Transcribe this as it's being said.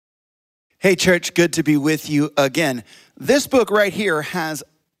Hey, church, good to be with you again. This book right here has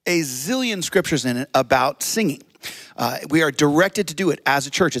a zillion scriptures in it about singing. We are directed to do it as a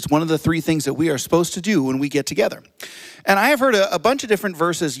church. It's one of the three things that we are supposed to do when we get together. And I have heard a bunch of different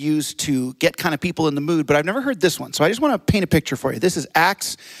verses used to get kind of people in the mood, but I've never heard this one. So I just want to paint a picture for you. This is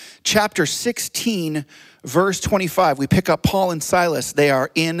Acts chapter 16, verse 25. We pick up Paul and Silas. They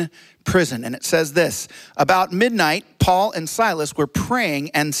are in prison. And it says this: about midnight, Paul and Silas were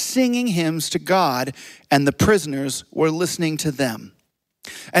praying and singing hymns to God, and the prisoners were listening to them.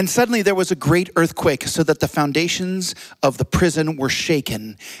 And suddenly there was a great earthquake, so that the foundations of the prison were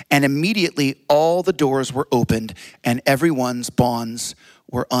shaken. And immediately all the doors were opened, and everyone's bonds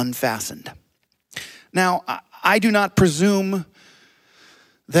were unfastened. Now, I do not presume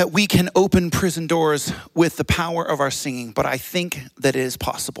that we can open prison doors with the power of our singing, but I think that it is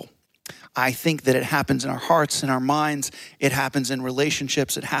possible. I think that it happens in our hearts, in our minds. It happens in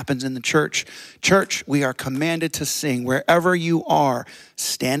relationships. It happens in the church. Church, we are commanded to sing. Wherever you are,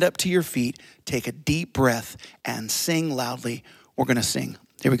 stand up to your feet, take a deep breath, and sing loudly. We're going to sing.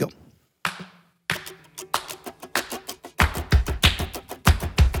 Here we go.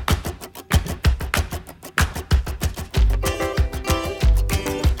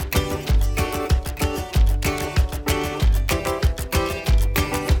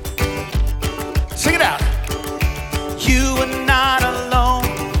 Sing it out. You are not alone.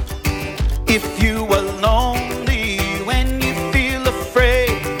 If you are lonely, when you feel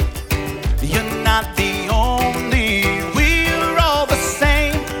afraid, you're not the only. We're all the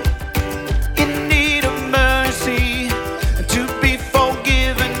same, in need of mercy, to be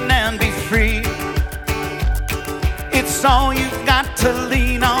forgiven and be free. It's all you've got to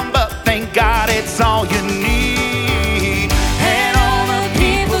lean on, but thank God it's all you need. And all the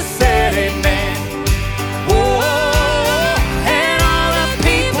people said amen.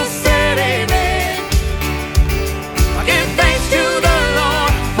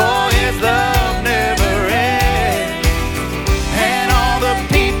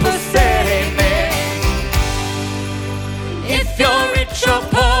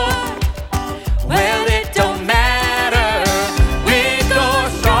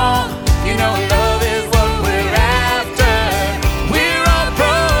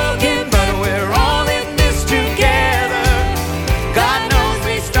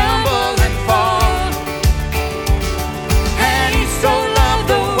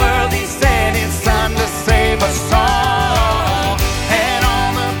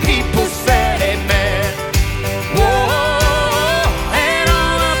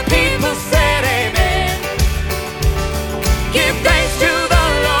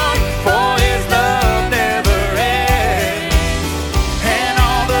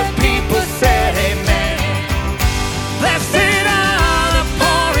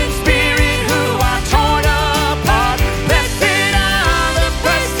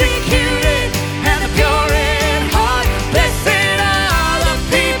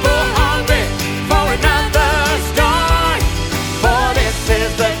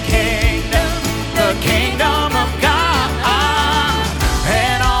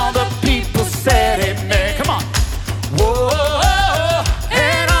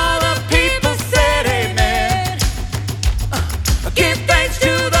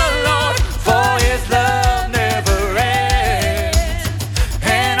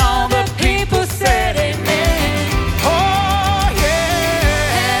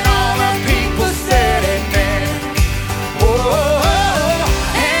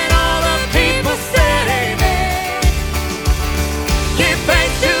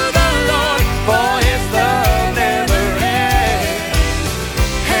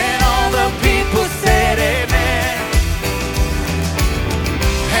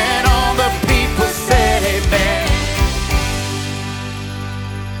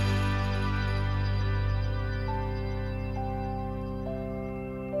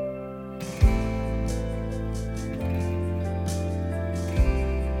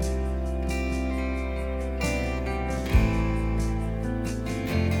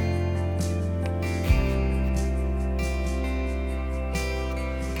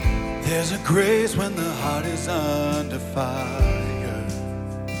 There's a grace when the heart is under fire.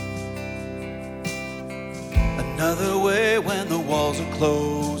 Another way when the walls are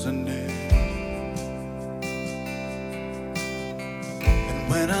closing in. And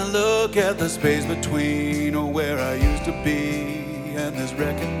when I look at the space between or where I used to be and this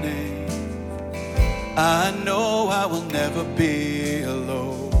reckoning, I know I will never be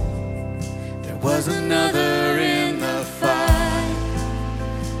alone. There was another in the fight,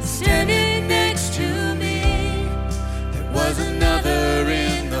 standing next to me. There was another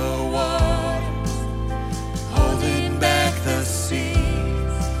in the wall.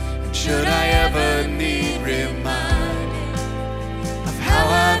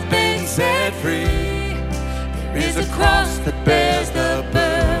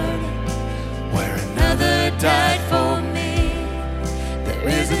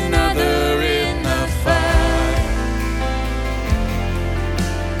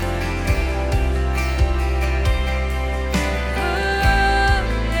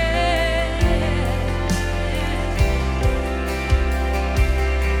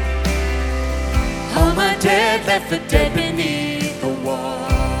 the dead beneath the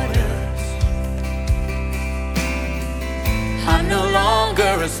waters. I'm no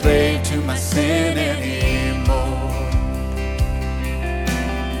longer a slave to my sin anymore.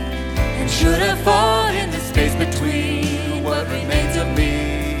 And should I fall in the space between what remains of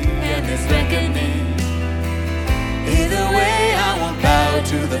me and this reckoning, either way I won't bow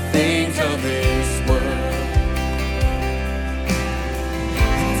to the things of this world.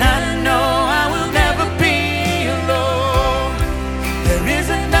 And I know I will never be alone. There is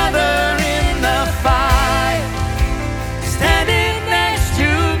another in the fire, standing next to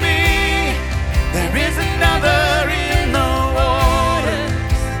me. There is another in the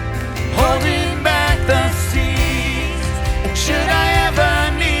waters, holding back the seas. And should I ever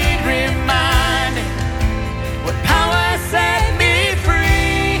need reminding what power set me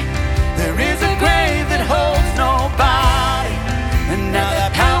free, there is a grave that holds nobody, and now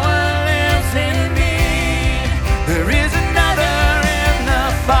that power lives in me. There is another in the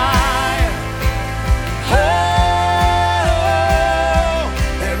fire. Oh,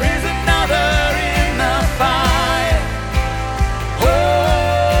 there is another in the fire.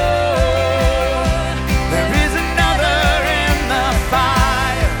 Oh, there is another in the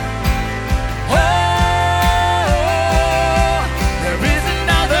fire. Oh, there is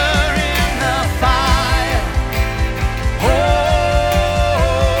another in the fire. Oh,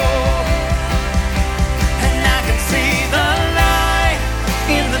 and I can see the light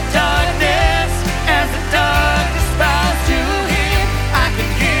in the darkness as the darkness bows to him. I can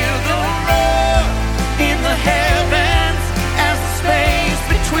hear the roar in the heavens as the space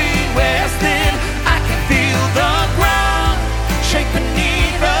between wears thin. I can feel the ground shake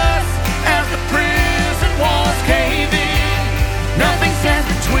beneath us as the prison walls cave in. Nothing stands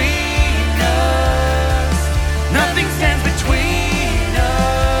between us. Nothing stands between us.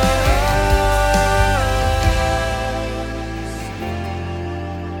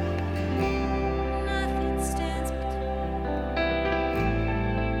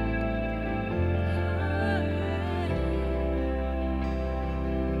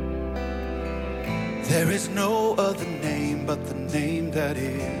 There is no other name but the name that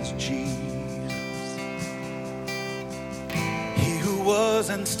is Jesus. He who was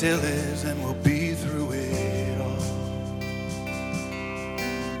and still is and will be through it all.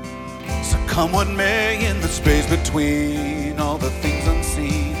 So come what may in the space between all the things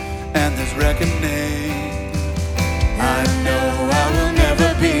unseen and this reckoning, I know I will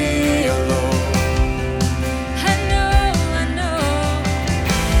never be alone.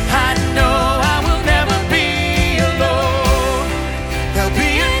 I know I will never be alone. There'll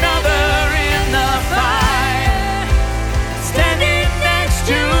be another in the fire, standing next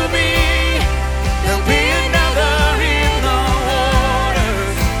to me. There'll be another in the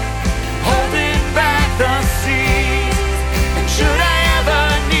waters, holding back the seas. And should I ever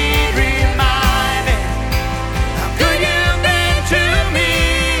need reminding how good you've been to me,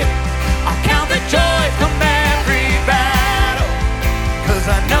 I'll count the joy from every battle, 'cause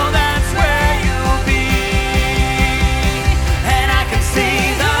I know that's where you'll be. And I can see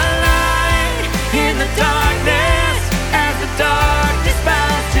the light in the darkness as the darkness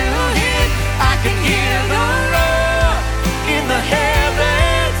bows to him. I can hear the roar in the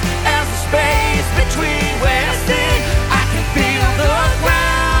heavens as the space between wears thin. I can feel the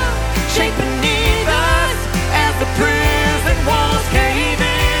ground shake beneath us as the prison walls cave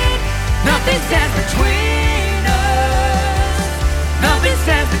in. Nothing stands between us. Nothing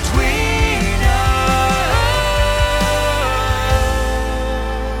stands between us.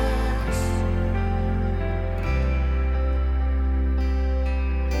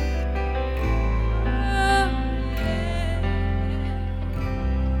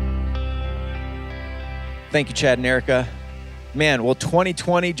 Thank you, Chad and Erica. Man, well,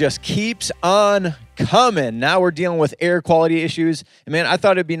 2020 just keeps on coming. Now we're dealing with air quality issues. And man, I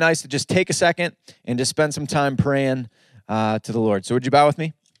thought it'd be nice to just take a second and just spend some time praying to the Lord. So would you bow with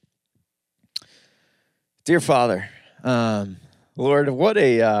me? Dear Father, Lord, what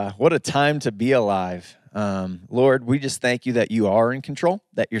a time to be alive. Lord, we just thank you that you are in control,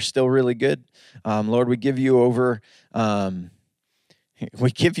 that you're still really good. Lord, we give you over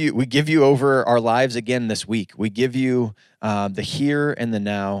We give you over our lives again this week. We give you the here and the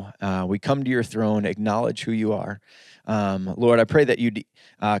now. We come to your throne, acknowledge who you are. Lord, I pray that you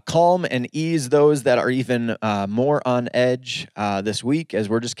calm and ease those that are even more on edge this week as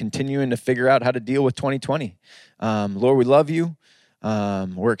we're just continuing to figure out how to deal with 2020. Lord, we love you.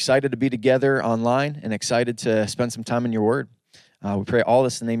 We're excited to be together online and excited to spend some time in your word. We pray all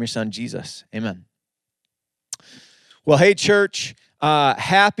this in the name of your son, Jesus. Amen. Well, hey, church.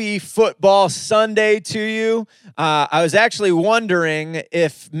 Happy football Sunday to you. I was actually wondering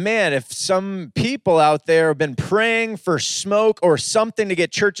if some people out there have been praying for smoke or something to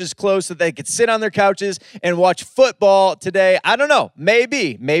get churches closed so they could sit on their couches and watch football today. I don't know.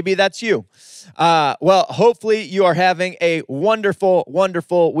 Maybe that's you. Well, hopefully you are having a wonderful,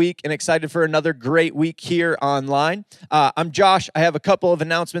 wonderful week and excited for another great week here online. I'm Josh. I have a couple of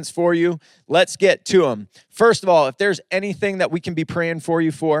announcements for you. Let's get to them. First of all, if there's anything that we can be praying for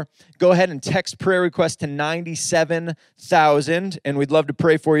you for, go ahead and text prayer request to 97,000, and we'd love to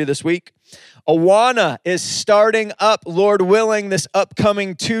pray for you this week. Awana is starting up, Lord willing, this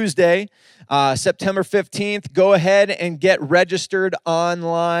upcoming Tuesday, September 15th. Go ahead and get registered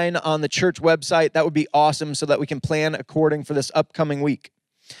online on the church website. That would be awesome so that we can plan according for this upcoming week.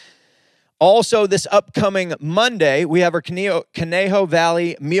 Also, this upcoming Monday, we have our Conejo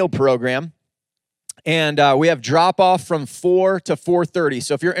Valley meal program. And we have drop-off from 4 to 4:30.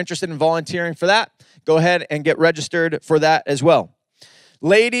 So if you're interested in volunteering for that, go ahead and get registered for that as well.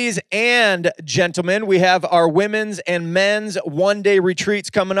 Ladies and gentlemen, we have our women's and men's one-day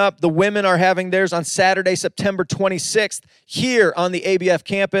retreats coming up. The women are having theirs on Saturday, September 26th, here on the ABF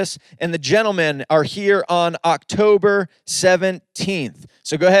campus, and the gentlemen are here on October 17th.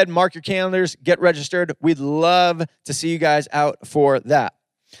 So go ahead and mark your calendars, get registered. We'd love to see you guys out for that.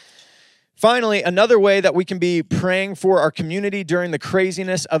 Finally, another way that we can be praying for our community during the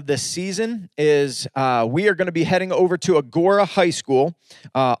craziness of this season is we are going to be heading over to Agora High School.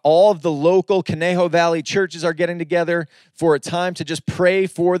 All of the local Conejo Valley churches are getting together for a time to just pray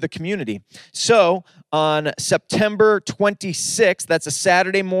for the community. So on September 26th, that's a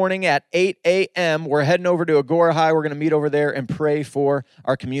Saturday morning at 8 a.m., we're heading over to Agora High. We're going to meet over there and pray for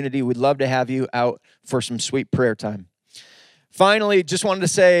our community. We'd love to have you out for some sweet prayer time. Finally, just wanted to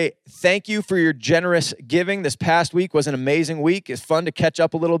say thank you for your generous giving. This past week was an amazing week. It's fun to catch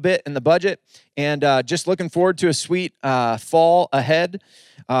up a little bit in the budget, and just looking forward to a sweet fall ahead.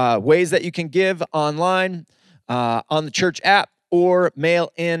 Ways that you can give online, on the church app, or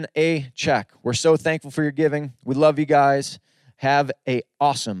mail in a check. We're so thankful for your giving. We love you guys. Have an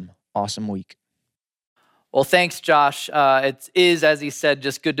awesome, awesome week. Well, thanks, Josh. It is, as he said,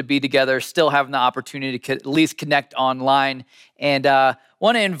 just good to be together, still having the opportunity to at least connect online. And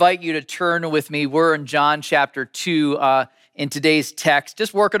want to invite you to turn with me. We're in John chapter 2 in today's text,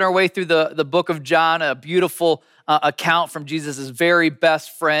 just working our way through the book of John, a beautiful account from Jesus' very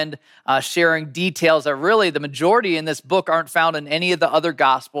best friend, sharing details that really the majority in this book aren't found in any of the other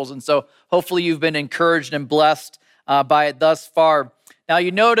Gospels. And so hopefully you've been encouraged and blessed by it thus far. Now,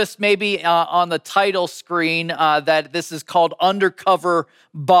 you notice maybe on the title screen that this is called Undercover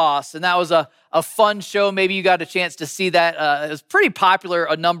Boss, and that was a fun show. Maybe you got a chance to see that. It was pretty popular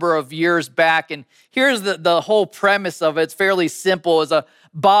a number of years back, and here's the whole premise of it. It's fairly simple. As a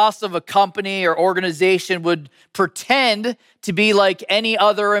boss of a company or organization would pretend to be like any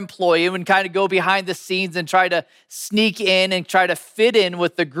other employee and kind of go behind the scenes and try to sneak in and try to fit in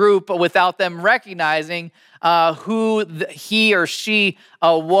with the group without them recognizing who he or she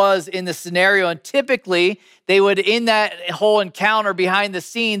was in the scenario. And typically, they would, in that whole encounter behind the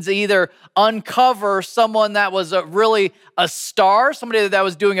scenes, either uncover someone that was really a star, somebody that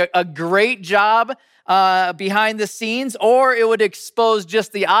was doing a great job behind the scenes, or it would expose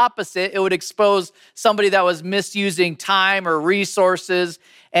just the opposite. It would expose somebody that was misusing time or resources.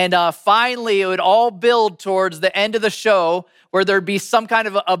 And finally, it would all build towards the end of the show where there'd be some kind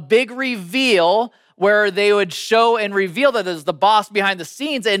of a big reveal where they would show and reveal that as the boss behind the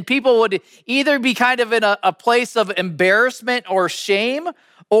scenes, and people would either be kind of in a place of embarrassment or shame,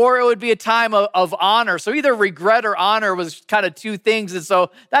 or it would be a time of honor. So either regret or honor was kind of two things. And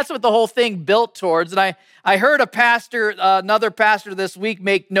so that's what the whole thing built towards. And I heard a pastor, another pastor this week,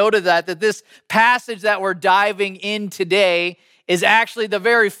 make note of that this passage that we're diving in today is actually the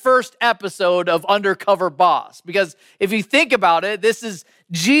very first episode of Undercover Boss. Because if you think about it, this is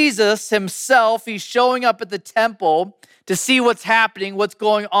Jesus himself. He's showing up at the temple to see what's happening, what's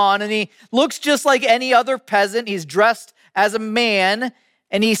going on. And he looks just like any other peasant. He's dressed as a man,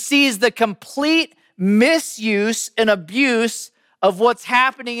 and he sees the complete misuse and abuse of what's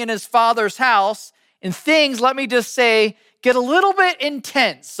happening in his father's house. And things, let me just say, get a little bit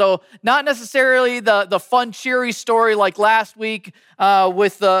intense. So not necessarily the fun, cheery story like last week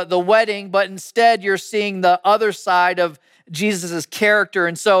with the wedding, but instead you're seeing the other side of Jesus' character.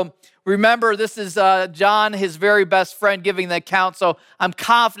 And so remember, this is John, his very best friend, giving the account. So I'm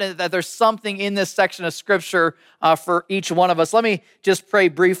confident that there's something in this section of Scripture for each one of us. Let me just pray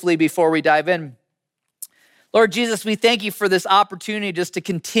briefly before we dive in. Lord Jesus, we thank you for this opportunity just to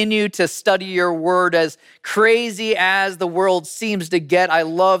continue to study your word. As crazy as the world seems to get, I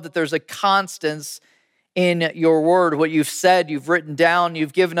love that there's a constance in your word. What you've said, you've written down,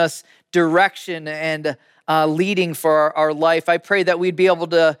 you've given us direction and leading for our life. I pray that we'd be able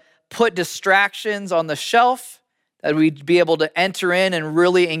to put distractions on the shelf, that we'd be able to enter in and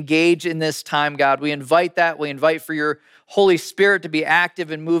really engage in this time, God. We invite that. We invite for your Holy Spirit to be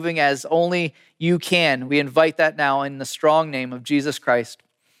active and moving as only you can. We invite that now in the strong name of Jesus Christ.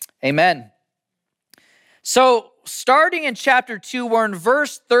 Amen. So starting in chapter 2, we're in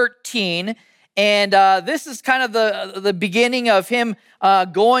verse 13, and this is kind of the beginning of him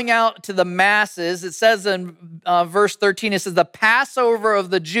going out to the masses. It says in verse 13, it says, the Passover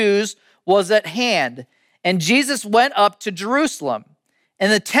of the Jews was at hand, and Jesus went up to Jerusalem.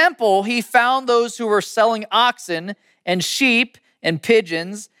 In the temple, he found those who were selling oxen and sheep and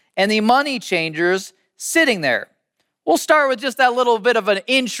pigeons and the money changers sitting there. We'll start with just that little bit of an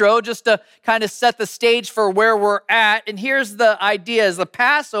intro just to kind of set the stage for where we're at. And here's the idea is the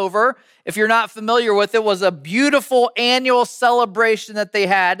Passover, if you're not familiar with it, was a beautiful annual celebration that they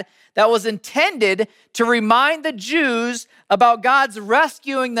had that was intended to remind the Jews about God's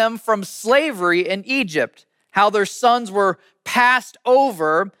rescuing them from slavery in Egypt, how their sons were passed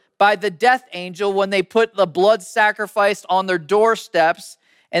over by the death angel when they put the blood sacrifice on their doorsteps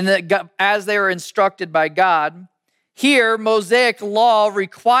and as they were instructed by God. Here, Mosaic law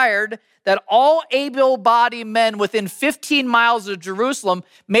required that all able-bodied men within 15 miles of Jerusalem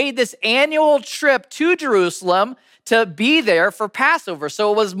made this annual trip to Jerusalem to be there for Passover.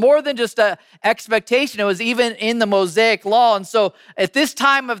 So it was more than just an expectation. It was even in the Mosaic law. And so at this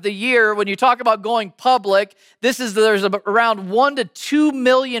time of the year, when you talk about going public, there's around 1 to 2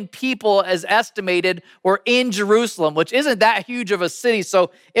 million people as estimated were in Jerusalem, which isn't that huge of a city. So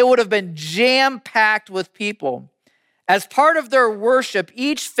it would have been jam-packed with people. As part of their worship,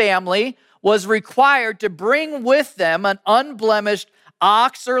 each family was required to bring with them an unblemished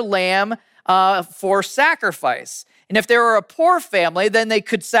ox or lamb for sacrifice. And if they were a poor family, then they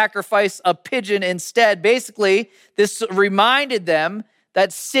could sacrifice a pigeon instead. Basically, this reminded them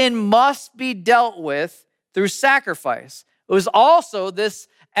that sin must be dealt with through sacrifice. It was also this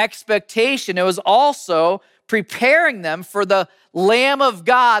expectation. It was also preparing them for the Lamb of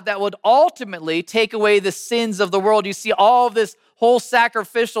God that would ultimately take away the sins of the world. You see, all of this whole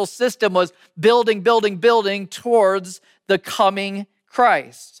sacrificial system was building towards the coming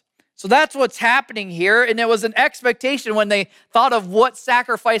Christ. So that's what's happening here. And it was an expectation when they thought of what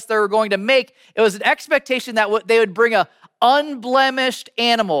sacrifice they were going to make. It was an expectation that they would bring a unblemished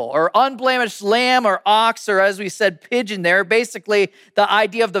animal or unblemished lamb or ox, or as we said, pigeon there. Basically, the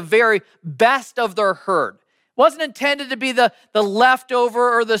idea of the very best of their herd. It wasn't intended to be the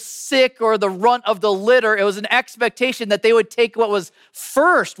leftover or the sick or the runt of the litter. It was an expectation that they would take what was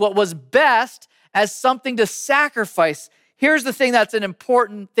first, what was best, as something to sacrifice. Here's the thing that's an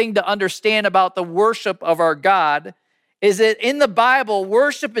important thing to understand about the worship of our God, is that in the Bible,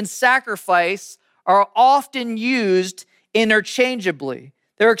 worship and sacrifice are often used interchangeably.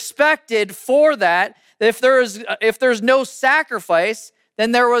 They're expected for that if there's no sacrifice,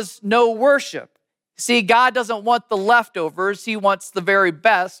 then there was no worship. See, God doesn't want the leftovers. He wants the very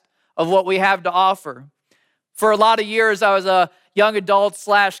best of what we have to offer. For a lot of years, I was a young adult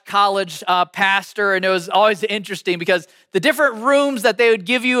 / college pastor, and it was always interesting because the different rooms that they would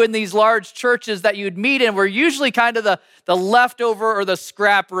give you in these large churches that you'd meet in were usually kind of the leftover or the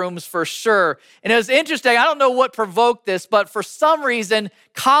scrap rooms for sure. And it was interesting. I don't know what provoked this, but for some reason,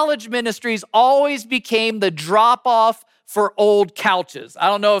 college ministries always became the drop-off for old couches. I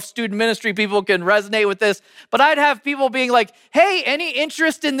don't know if student ministry people can resonate with this, but I'd have people being like, hey, any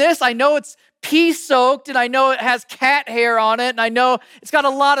interest in this? I know it's pea-soaked, and I know it has cat hair on it, and I know it's got a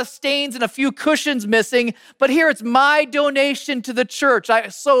lot of stains and a few cushions missing, but here it's my donation to the church. I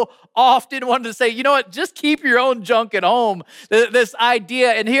so often wanted to say, you know what, just keep your own junk at home. This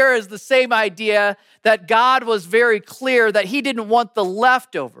idea, and here is the same idea that God was very clear that he didn't want the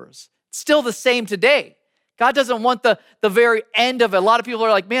leftovers. It's still the same today. God doesn't want the very end of it. A lot of people are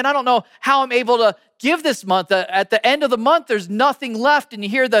like, man, I don't know how I'm able to give this month. At the end of the month, there's nothing left. And you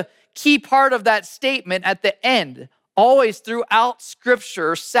hear the key part of that statement at the end. Always throughout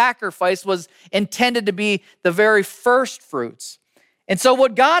Scripture, sacrifice was intended to be the very first fruits. And so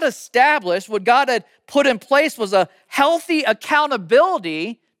what God established, what God had put in place was a healthy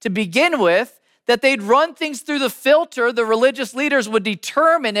accountability to begin with, that they'd run things through the filter. The religious leaders would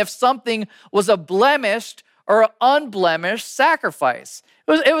determine if something was a blemished or an unblemished sacrifice.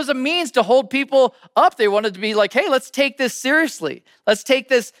 It was a means to hold people up. They wanted to be like, hey, let's take this seriously. Let's take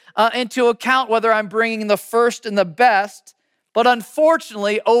this into account, whether I'm bringing the first and the best. But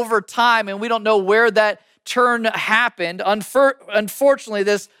unfortunately, over time, and we don't know where that turn happened, unfortunately,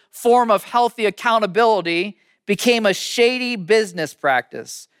 this form of healthy accountability became a shady business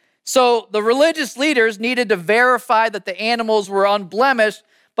practice. So the religious leaders needed to verify that the animals were unblemished,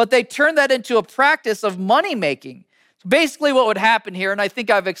 but they turned that into a practice of money making. So basically what would happen here, and I think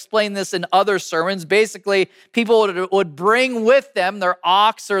I've explained this in other sermons, basically people would bring with them their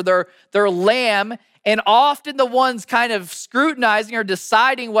ox or their lamb, and often the ones kind of scrutinizing or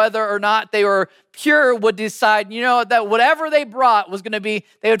deciding whether or not they were pure would decide, that whatever they brought was going to be,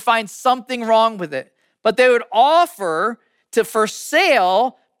 they would find something wrong with it. But they would offer for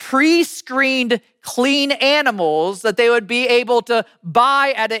sale pre-screened clean animals that they would be able to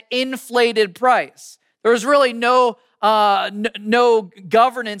buy at an inflated price. There was really no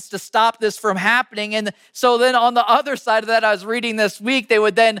governance to stop this from happening. And so then on the other side of that, I was reading this week, they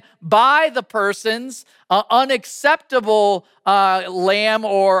would then buy the person's unacceptable lamb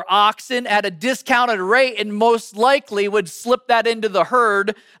or oxen at a discounted rate, and most likely would slip that into the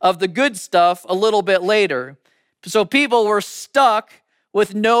herd of the good stuff a little bit later. So people were stuck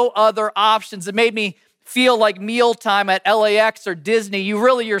with no other options. It made me feel like mealtime at LAX or Disney.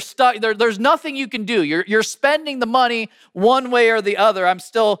 You're stuck. There's nothing you can do. You're spending the money one way or the other. I'm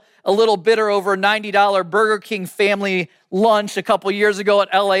still a little bitter over a $90 Burger King family lunch a couple years ago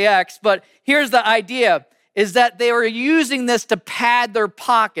at LAX. But here's the idea, is that they were using this to pad their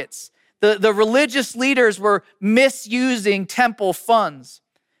pockets. The religious leaders were misusing temple funds.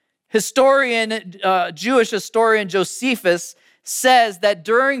 Jewish historian Josephus says that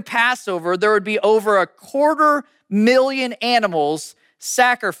during Passover, there would be over 250,000 animals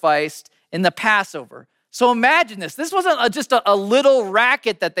sacrificed in the Passover. So imagine this. This wasn't just a little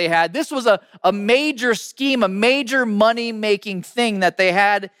racket that they had. This was a major scheme, a major money-making thing that they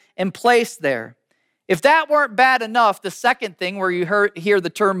had in place there. If that weren't bad enough, the second thing where you hear the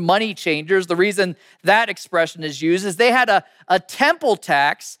term money changers, the reason that expression is used is they had a temple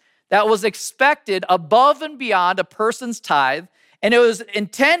tax that was expected above and beyond a person's tithe, and it was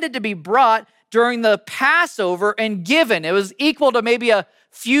intended to be brought during the Passover and given. It was equal to maybe a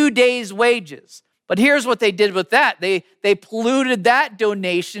few days' wages. But here's what they did with that. They polluted that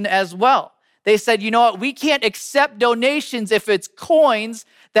donation as well. They said, you know what, we can't accept donations if it's coins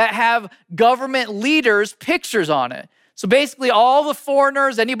that have government leaders' pictures on it. So basically all the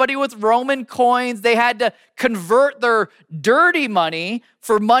foreigners, anybody with Roman coins, they had to convert their dirty money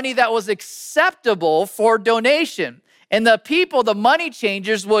for money that was acceptable for donation. And the people, the money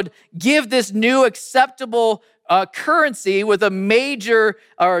changers, would give this new acceptable currency with a major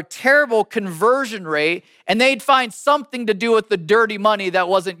or terrible conversion rate, and they'd find something to do with the dirty money that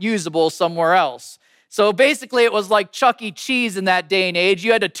wasn't usable somewhere else. So basically it was like Chuck E. Cheese in that day and age.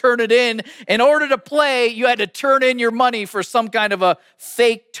 You had to turn it in. In order to play, you had to turn in your money for some kind of a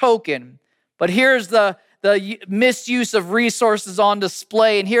fake token. But here's the misuse of resources on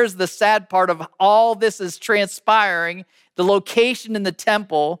display. And here's the sad part of all this is transpiring. The location in the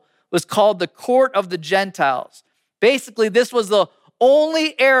temple was called the Court of the Gentiles. Basically, this was the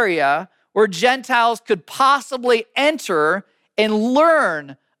only area where Gentiles could possibly enter and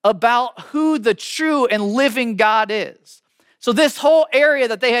learn about who the true and living God is. So this whole area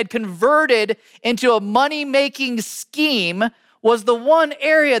that they had converted into a money-making scheme was the one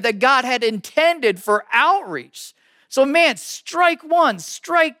area that God had intended for outreach. So man, strike one,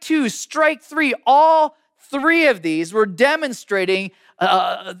 strike two, strike three, all three of these were demonstrating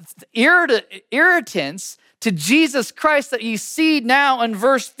irritants to Jesus Christ that you see now in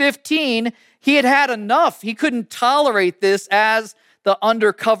verse 15. He had had enough. He couldn't tolerate this as the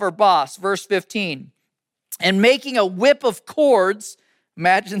undercover boss. Verse 15, and making a whip of cords,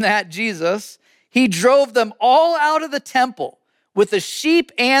 imagine that, Jesus, he drove them all out of the temple with the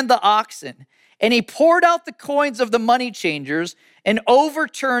sheep and the oxen. And he poured out the coins of the money changers and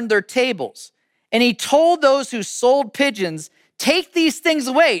overturned their tables. And he told those who sold pigeons, take these things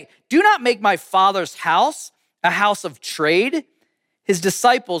away. Do not make my Father's house a house of trade. His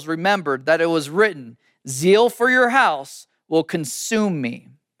disciples remembered that it was written, zeal for your house will consume me.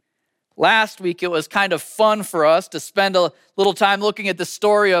 Last week, it was kind of fun for us to spend a little time looking at the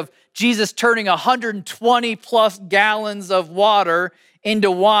story of Jesus turning 120 plus gallons of water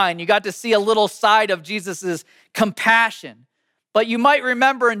into wine. You got to see a little side of Jesus's compassion. But you might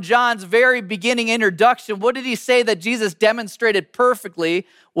remember in John's very beginning introduction, what did he say that Jesus demonstrated perfectly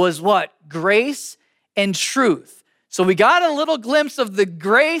was what? Grace and truth. So we got a little glimpse of the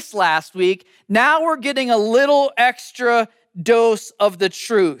grace last week. Now we're getting a little extra dose of the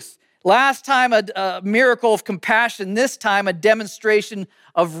truth. Last time, a miracle of compassion. This time, a demonstration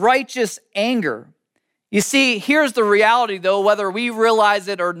of righteous anger. You see, here's the reality, though, whether we realize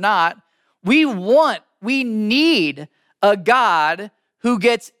it or not. We need a God who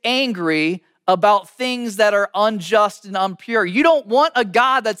gets angry about things that are unjust and impure. You don't want a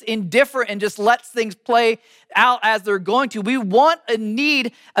God that's indifferent and just lets things play out as they're going to. We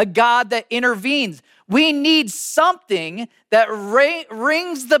need a God that intervenes. We need something that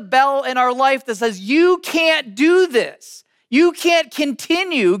rings the bell in our life that says, you can't do this. You can't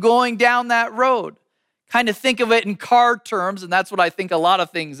continue going down that road. Kind of think of it in car terms, and that's what I think a lot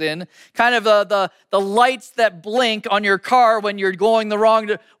of things in. Kind of the lights that blink on your car when you're going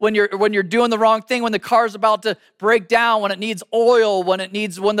when you're doing the wrong thing, when the car's about to break down, when it needs oil, when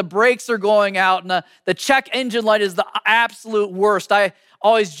the brakes are going out, and the check engine light is the absolute worst. I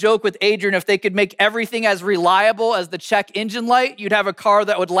always joke with Adrian, if they could make everything as reliable as the check engine light, you'd have a car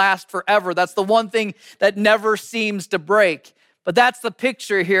that would last forever. That's the one thing that never seems to break. But that's the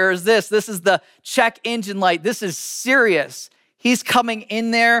picture here is this. This is the check engine light. This is serious. He's coming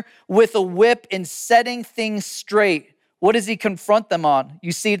in there with a whip and setting things straight. What does he confront them on?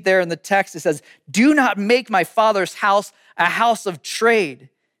 You see it there in the text. It says, do not make my Father's house a house of trade.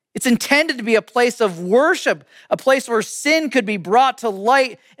 It's intended to be a place of worship, a place where sin could be brought to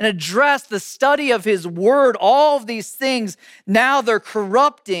light and address the study of his word. All of these things, now they're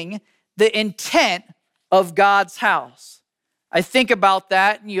corrupting the intent of God's house. I think about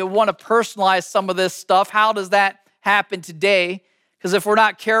that, and you want to personalize some of this stuff. How does that happen today? Because if we're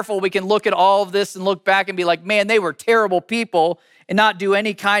not careful, we can look at all of this and look back and be like, man, they were terrible people, and not do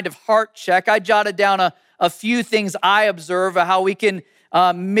any kind of heart check. I jotted down a few things I observe of how we can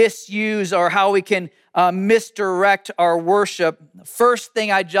misuse or how we can misdirect our worship. First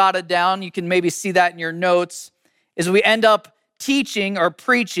thing I jotted down, you can maybe see that in your notes, is we end up teaching or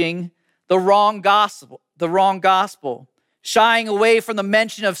preaching the wrong gospel. Shying away from the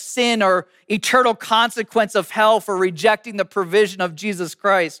mention of sin or eternal consequence of hell for rejecting the provision of Jesus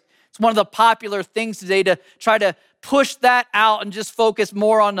Christ. It's one of the popular things today to try to push that out and just focus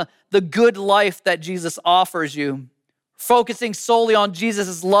more on the good life that Jesus offers you. Focusing solely on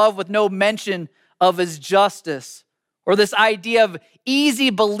Jesus' love with no mention of his justice. Or this idea of easy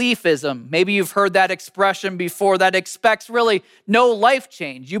beliefism. Maybe you've heard that expression before, that expects really no life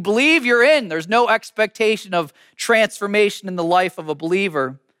change. You believe, you're in. There's no expectation of transformation in the life of a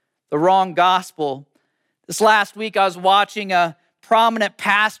believer. The wrong gospel. This last week, I was watching a prominent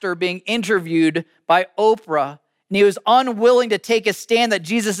pastor being interviewed by Oprah, and he was unwilling to take a stand that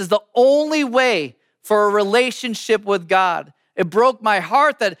Jesus is the only way for a relationship with God. It broke my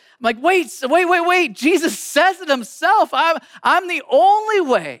heart that I'm like, wait. Jesus says it himself. I'm the only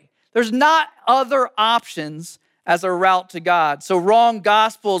way. There's not other options as a route to God. So wrong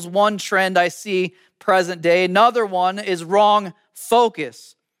gospel is one trend I see present day. Another one is wrong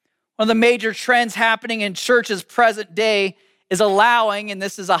focus. One of the major trends happening in churches present day is allowing, and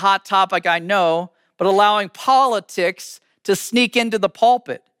this is a hot topic I know, but allowing politics to sneak into the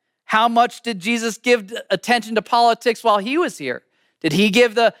pulpit. How much did Jesus give attention to politics while he was here? Did he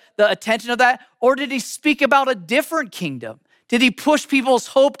give the attention of that? Or did he speak about a different kingdom? Did he push people's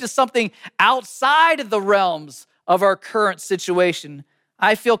hope to something outside of the realms of our current situation?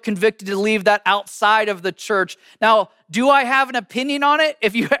 I feel convicted to leave that outside of the church. Now, do I have an opinion on it?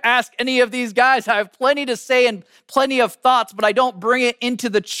 If you ask any of these guys, I have plenty to say and plenty of thoughts, but I don't bring it into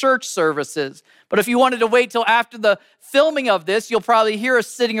the church services. But if you wanted to wait till after the filming of this, you'll probably hear us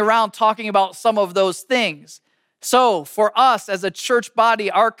sitting around talking about some of those things. So for us as a church body,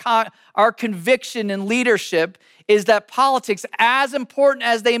 our conviction and leadership is that politics, as important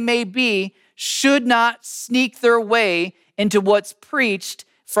as they may be, should not sneak their way into what's preached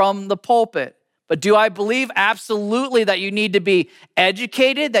from the pulpit. But do I believe absolutely that you need to be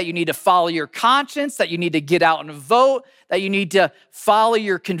educated, that you need to follow your conscience, that you need to get out and vote, that you need to follow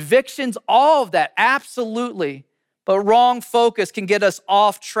your convictions, all of that, absolutely. But wrong focus can get us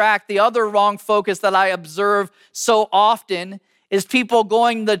off track. The other wrong focus that I observe so often is people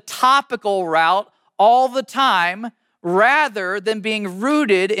going the topical route all the time rather than being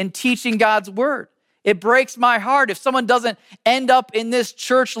rooted in teaching God's word. It breaks my heart. If someone doesn't end up in this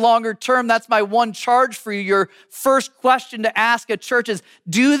church longer term, that's my one charge for you. Your first question to ask a church is,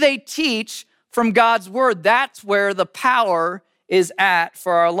 do they teach from God's word? That's where the power is at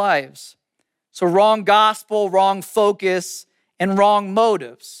for our lives. So wrong gospel, wrong focus, and wrong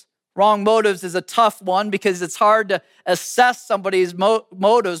motives. Wrong motives is a tough one because it's hard to assess somebody's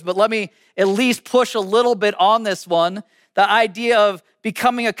motives, but let me at least push a little bit on this one. The idea of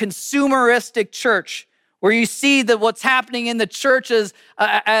becoming a consumeristic church, where you see that what's happening in the church is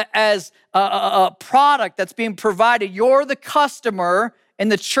as a product that's being provided. You're the customer and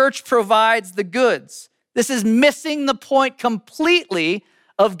the church provides the goods. This is missing the point completely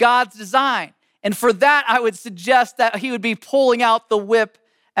of God's design. And for that, I would suggest that he would be pulling out the whip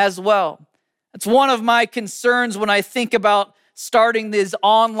as well. It's one of my concerns when I think about starting these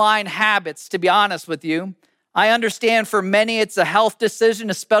online habits, to be honest with you. I understand for many it's a health decision,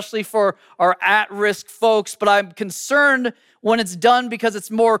 especially for our at-risk folks, but I'm concerned when it's done because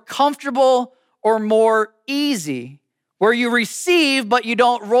it's more comfortable or more easy, where you receive, but you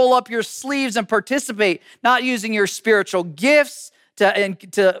don't roll up your sleeves and participate, not using your spiritual gifts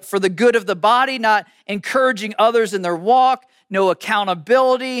for the good of the body, not encouraging others in their walk, no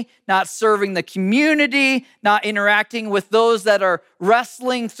accountability, not serving the community, not interacting with those that are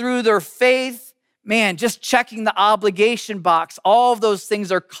wrestling through their faith. Man, just checking the obligation box. All of those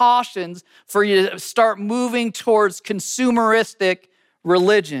things are cautions for you to start moving towards consumeristic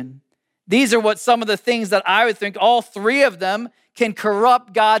religion. These are what some of the things that I would think all three of them can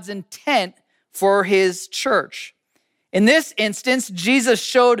corrupt God's intent for his church. In this instance, Jesus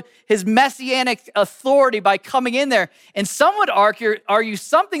showed his messianic authority by coming in there. And some would argue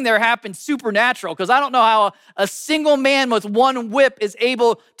something there happened supernatural, because I don't know how a single man with one whip is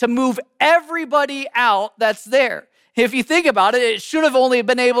able to move everybody out that's there. If you think about it, it should have only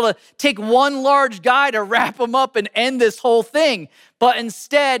been able to take one large guy to wrap him up and end this whole thing. But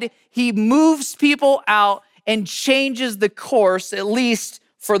instead, he moves people out and changes the course, at least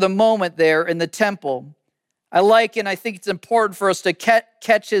for the moment there in the temple. I think it's important for us to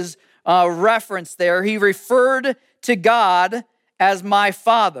catch his reference there. He referred to God as my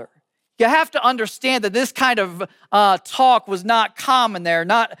Father. You have to understand that this kind of talk was not common there,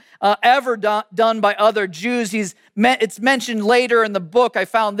 not ever done by other Jews. It's mentioned later in the book. I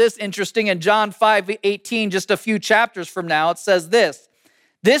found this interesting in John 5:18, just a few chapters from now. It says this: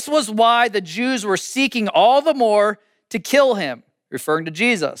 "This was why the Jews were seeking all the more to kill him," referring to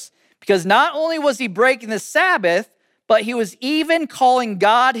Jesus, "because not only was he breaking the Sabbath, but he was even calling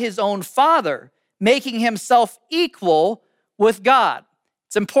God his own Father, making himself equal with God."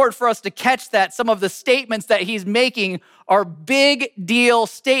 It's important for us to catch that. Some of the statements that he's making are big deal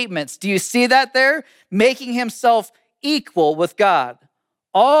statements. Do you see that there? Making himself equal with God.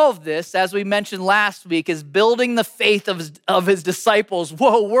 All of this, as we mentioned last week, is building the faith of his disciples.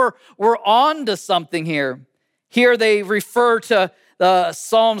 Whoa, we're on to something here. Here they refer to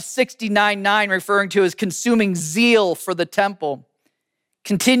Psalm 69:9, referring to his consuming zeal for the temple.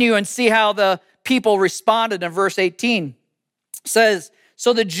 Continue and see how the people responded in verse 18. It says,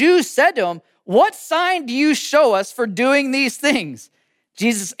 "So the Jews said to him, 'What sign do you show us for doing these things?'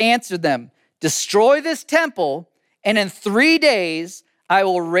 Jesus answered them, 'Destroy this temple, and in 3 days I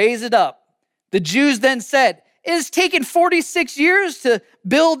will raise it up.' The Jews then said, 'It has taken 46 years to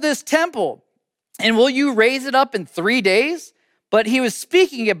build this temple, and will you raise it up in 3 days?' But he was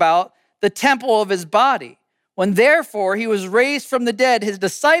speaking about the temple of his body. When therefore he was raised from the dead, his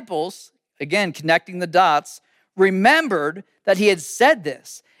disciples," again connecting the dots, "remembered that he had said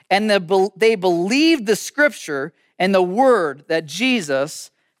this, and they believed the scripture and the word that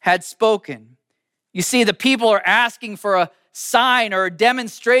Jesus had spoken." You see, the people are asking for a sign or a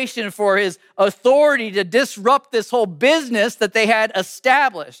demonstration for his authority to disrupt this whole business that they had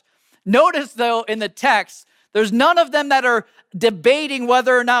established. Notice, though, in the text, there's none of them that are debating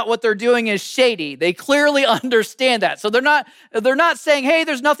whether or not what they're doing is shady. They clearly understand that. So they're not saying, hey,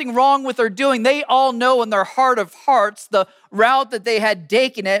 there's nothing wrong with what they're doing. They all know in their heart of hearts the route that they had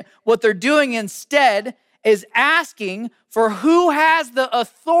taken it. What they're doing instead is asking for who has the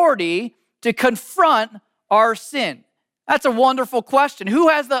authority to confront our sin. That's a wonderful question. Who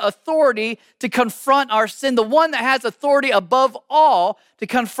has the authority to confront our sin? The one that has authority above all to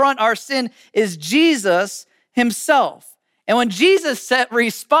confront our sin is Jesus himself. And when Jesus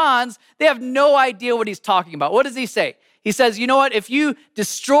responds, they have no idea what he's talking about. What does he say? He says, you know what? If you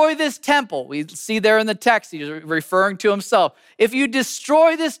destroy this temple, we see there in the text, he's referring to himself. If you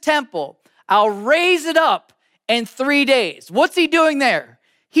destroy this temple, I'll raise it up in 3 days. What's he doing there?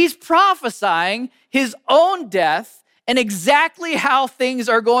 He's prophesying his own death and exactly how things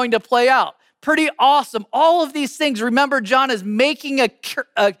are going to play out. Pretty awesome. All of these things, remember, John is making a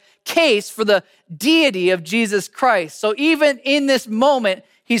case for the deity of Jesus Christ. So even in this moment,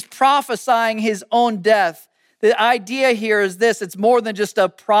 he's prophesying his own death. The idea here is this: it's more than just a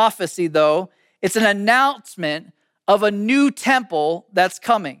prophecy, though. It's an announcement of a new temple that's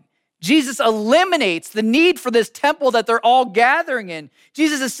coming. Jesus eliminates the need for this temple that they're all gathering in.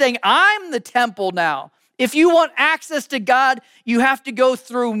 Jesus is saying, I'm the temple now. If you want access to God, you have to go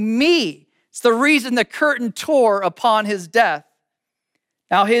through me. It's the reason the curtain tore upon his death.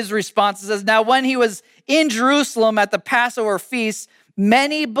 Now his response says, now when he was in Jerusalem at the Passover feast,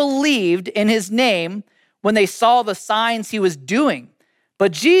 many believed in his name when they saw the signs he was doing.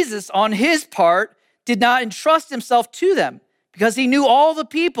 But Jesus, on his part, did not entrust himself to them because he knew all the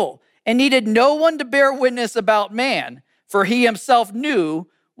people and needed no one to bear witness about man, for he himself knew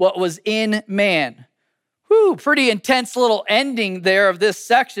what was in man. Whew, pretty intense little ending there of this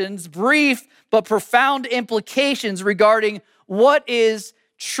section. It's brief but profound implications regarding what is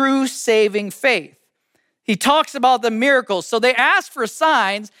true saving faith. He talks about the miracles. So they ask for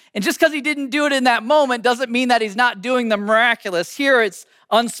signs, and just because he didn't do it in that moment doesn't mean that he's not doing the miraculous. Here it's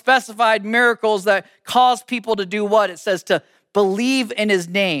unspecified miracles that cause people to do what? It says to believe in his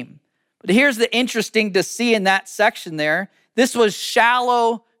name. But here's the interesting to see in that section there. This was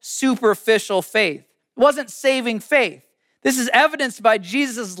shallow, superficial faith. It wasn't saving faith. This is evidenced by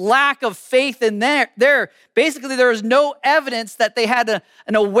Jesus' lack of faith in there. Basically, there is no evidence that they had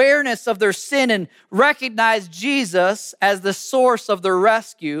an awareness of their sin and recognized Jesus as the source of their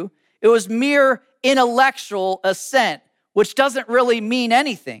rescue. It was mere intellectual assent, which doesn't really mean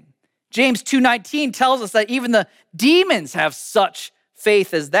anything. James 2:19 tells us that even the demons have such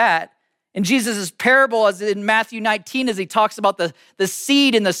faith as that. In Jesus' parable, as in Matthew 19, as he talks about the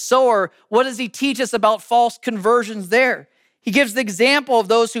seed and the sower, what does he teach us about false conversions there? He gives the example of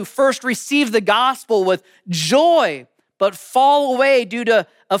those who first receive the gospel with joy, but fall away due to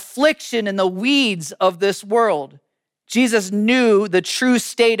affliction and the weeds of this world. Jesus knew the true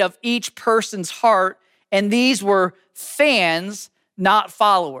state of each person's heart, and these were fans, not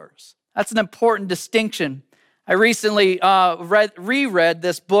followers. That's an important distinction. I recently reread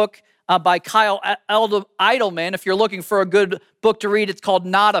this book by Kyle Idleman. If you're looking for a good book to read, it's called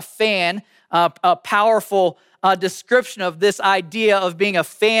Not a Fan, a powerful description of this idea of being a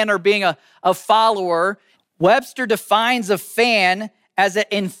fan or being a follower. Webster defines a fan as an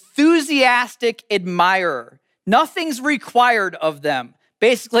enthusiastic admirer. Nothing's required of them.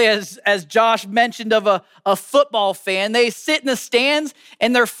 Basically, as Josh mentioned of a football fan, they sit in the stands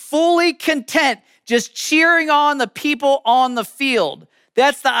and they're fully content just cheering on the people on the field.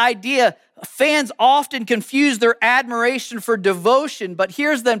 That's the idea. Fans often confuse their admiration for devotion, but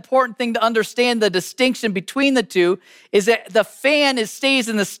here's the important thing to understand, the distinction between the two is that the fan stays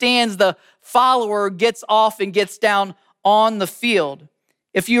in the stands, the follower gets off and gets down on the field.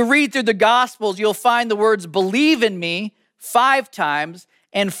 If you read through the Gospels, you'll find the words believe in me 5 times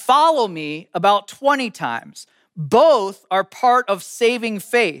and follow me about 20 times. Both are part of saving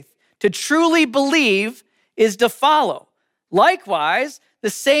faith. To truly believe is to follow. Likewise, the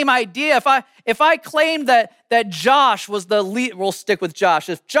same idea, if I claimed that Josh was the lead, we'll stick with Josh.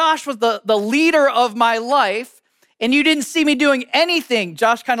 If Josh was the leader of my life and you didn't see me doing anything,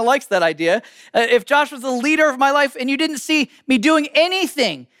 Josh kind of likes that idea. If Josh was the leader of my life and you didn't see me doing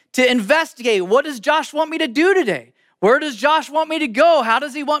anything to investigate, what does Josh want me to do today? Where does Josh want me to go? How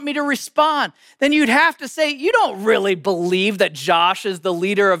does he want me to respond? Then you'd have to say, you don't really believe that Josh is the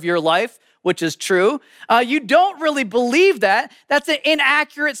leader of your life, which is true. You don't really believe that. That's an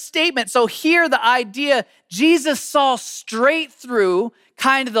inaccurate statement. So here the idea, Jesus saw straight through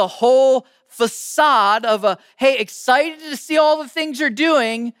kind of the whole facade of hey, excited to see all the things you're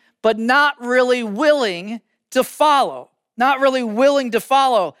doing, but not really willing to follow. Not really willing to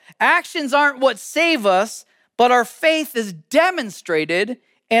follow. Actions aren't what save us, but our faith is demonstrated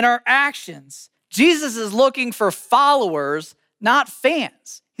in our actions. Jesus is looking for followers, not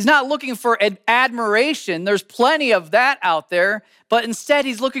fans. He's not looking for admiration. There's plenty of that out there, but instead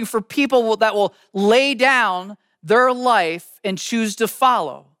he's looking for people that will lay down their life and choose to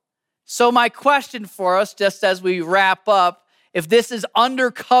follow. So my question for us, just as we wrap up, if this is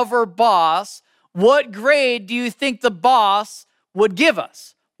Undercover Boss, what grade do you think the boss would give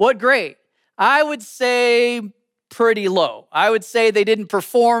us? What grade? I would say pretty low. I would say they didn't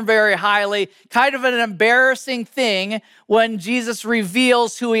perform very highly. Kind of an embarrassing thing when Jesus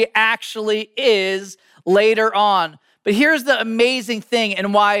reveals who he actually is later on. But here's the amazing thing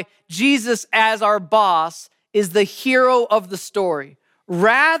and why Jesus as our boss is the hero of the story.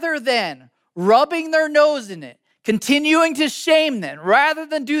 Rather than rubbing their nose in it, continuing to shame them, rather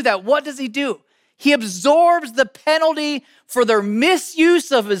than do that, what does he do? He absorbs the penalty for their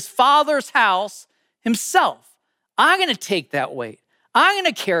misuse of his Father's house himself. I'm going to take that weight. I'm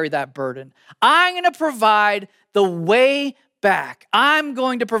going to carry that burden. I'm going to provide the way back. I'm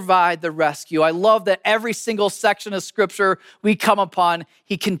going to provide the rescue. I love that every single section of scripture we come upon,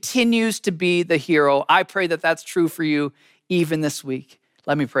 he continues to be the hero. I pray that that's true for you even this week.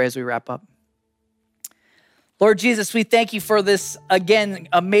 Let me pray as we wrap up. Lord Jesus, we thank you for this, again,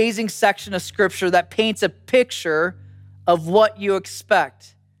 amazing section of scripture that paints a picture of what you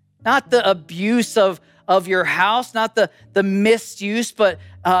expect. Not the abuse of your house, not the misuse, but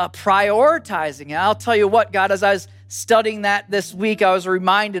prioritizing it. I'll tell you what, God, as I was studying that this week, I was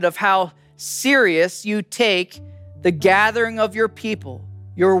reminded of how serious you take the gathering of your people,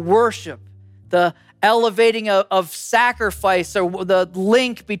 your worship, the elevating of sacrifice, or the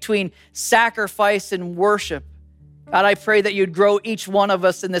link between sacrifice and worship. God, I pray that you'd grow each one of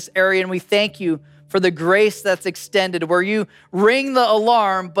us in this area, and we thank you for the grace that's extended, where you ring the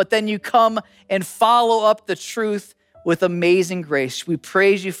alarm, but then you come and follow up the truth with amazing grace. We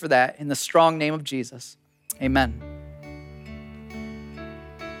praise you for that in the strong name of Jesus. Amen.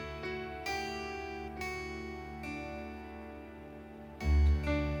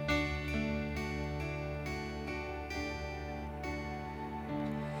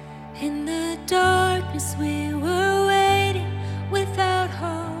 In the darkness we were waiting, without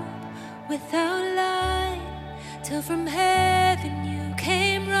hope, without light, till from heaven you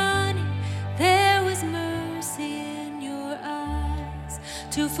came running. There was mercy in your eyes,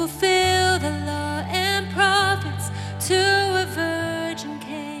 to fulfill the law and prophets. To a virgin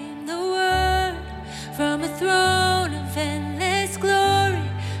came the word, from a throne of endless glory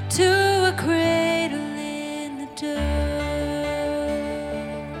to a cradle in the dirt.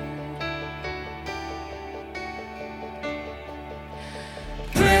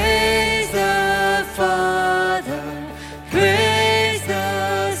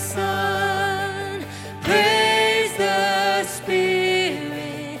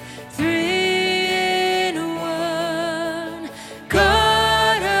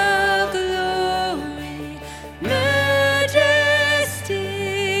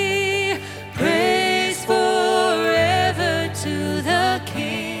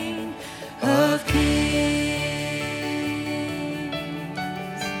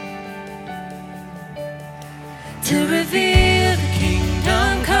 To reveal the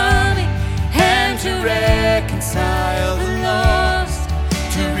kingdom coming, and to reconcile the lost,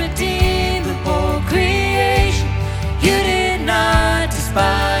 to redeem the whole creation. You did not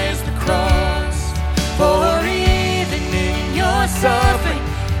despise the cross, for even in your suffering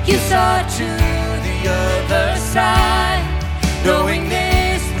you saw to the other side, knowing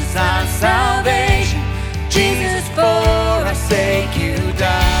this was our salvation. Jesus, for our sake you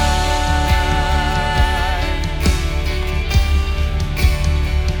died.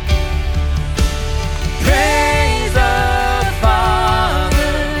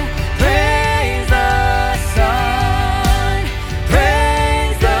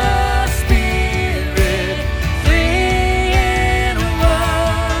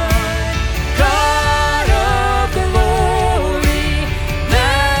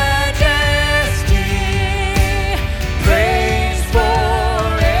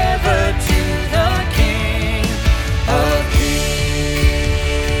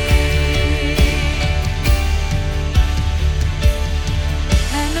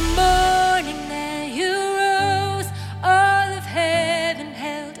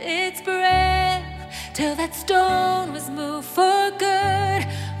 Till that stone was moved for good,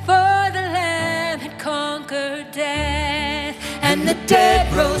 for the Lamb had conquered death. And the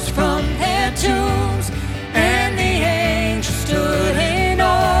dead rose from their tombs, and the angels stood in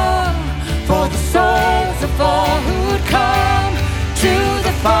awe, for the souls of all who'd come to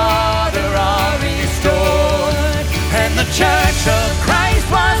the Father are restored. And the church of Christ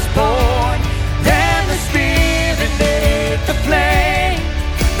was born, then the Spirit lit the flame.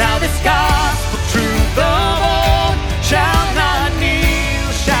 Now this gospel truth of old shall not kneel,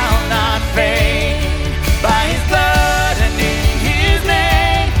 shall not fade. By his blood and in his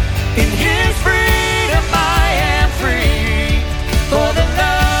name, in his freedom I am free. For the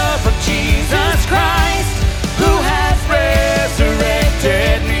love of Jesus Christ, who has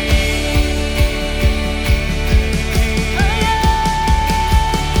resurrected me.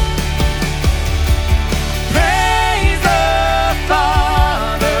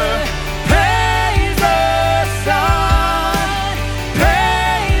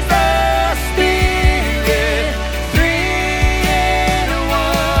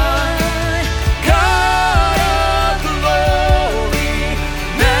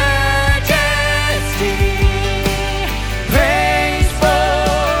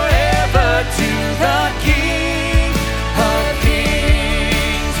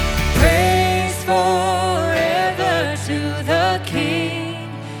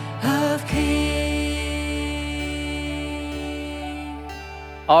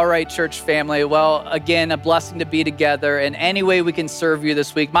 All right, church family. Well, again, a blessing to be together in any way we can serve you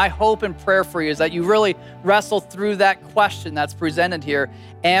this week. My hope and prayer for you is that you really wrestle through that question that's presented here.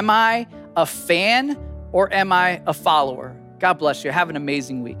 Am I a fan or am I a follower? God bless you. Have an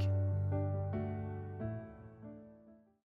amazing week.